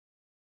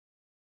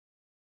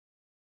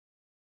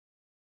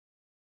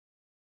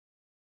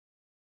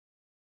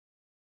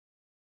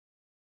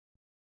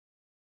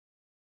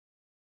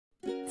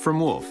From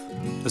Wolf,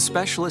 a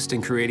specialist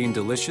in creating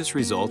delicious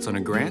results on a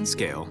grand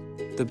scale,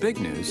 the big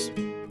news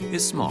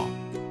is small.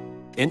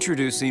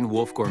 Introducing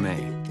Wolf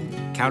Gourmet,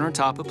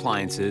 countertop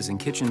appliances and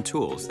kitchen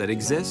tools that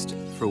exist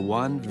for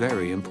one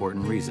very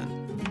important reason: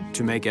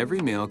 to make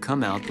every meal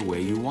come out the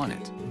way you want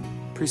it,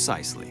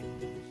 precisely.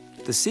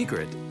 The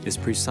secret is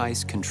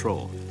precise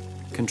control.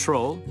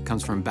 Control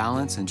comes from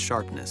balance and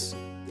sharpness,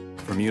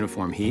 from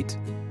uniform heat,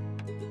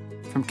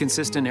 from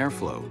consistent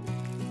airflow,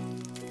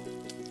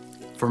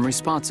 from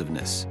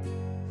responsiveness,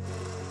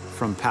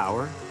 from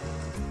power,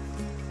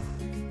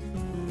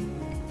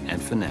 and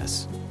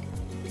finesse.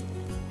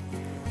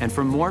 And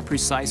from more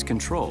precise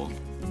control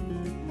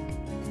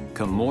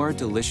come more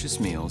delicious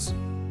meals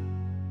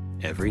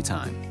every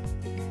time.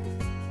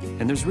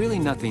 And there's really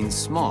nothing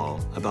small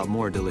about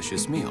more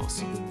delicious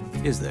meals,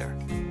 is there?